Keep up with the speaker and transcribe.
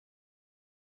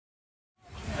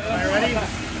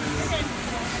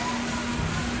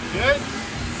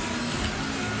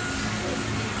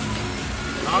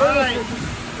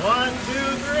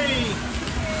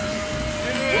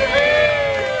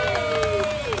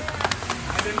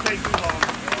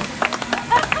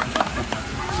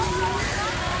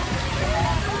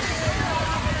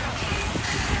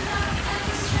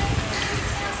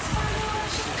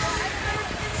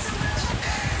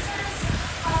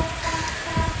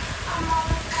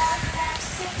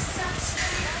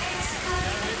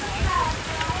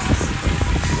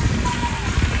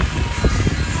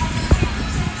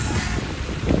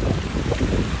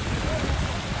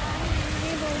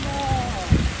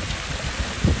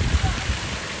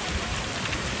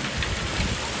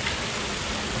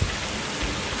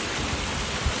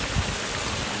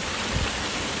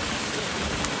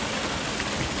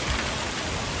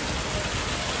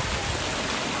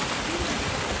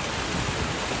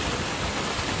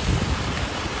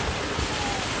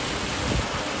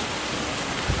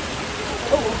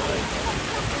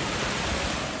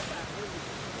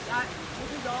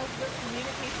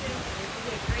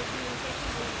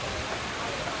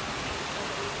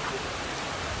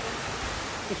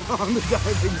on the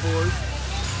diving board.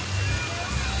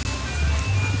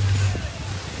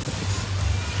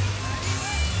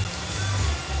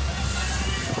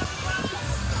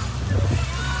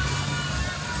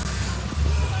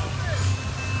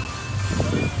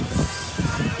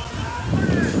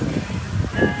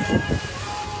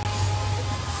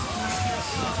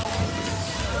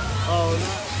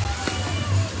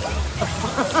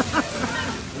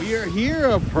 We are here,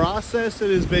 a process that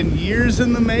has been years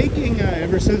in the making,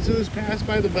 ever since it was passed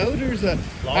by the voters.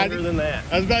 Longer than that.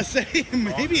 I was about to say,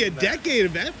 maybe a decade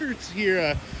of efforts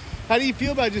here. How do you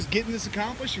feel about just getting this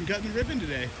accomplished and cutting the ribbon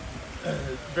today?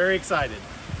 Very excited.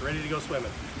 Ready to go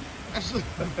swimming.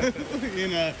 Absolutely.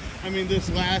 And I mean, this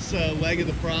last leg of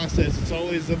the process, it's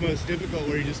always the most difficult,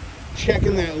 where you're just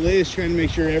checking that list, trying to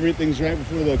make sure everything's right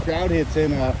before the crowd hits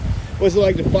in. What's it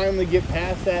like to finally get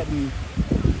past that and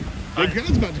big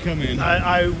crowd's about to come in?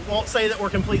 I won't say that we're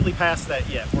completely past that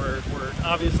yet. We're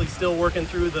obviously still working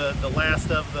through the last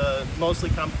of the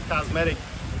mostly cosmetic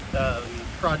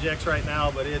projects right now,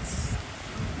 but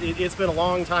it's been a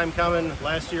long time coming.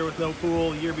 Last year with no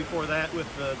pool, year before that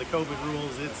with the COVID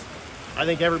rules. I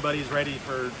think everybody's ready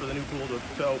for the new pool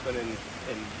to open and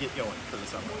get going for the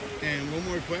summer. And one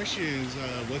more question is,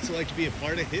 what's it like to be a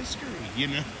part of history, you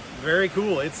know? Very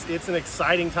cool. It's an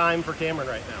exciting time for Cameron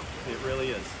right now. It really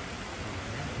is.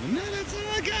 No, that's all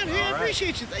I got. Hey, I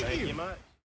appreciate you. Thank you. Thank you much.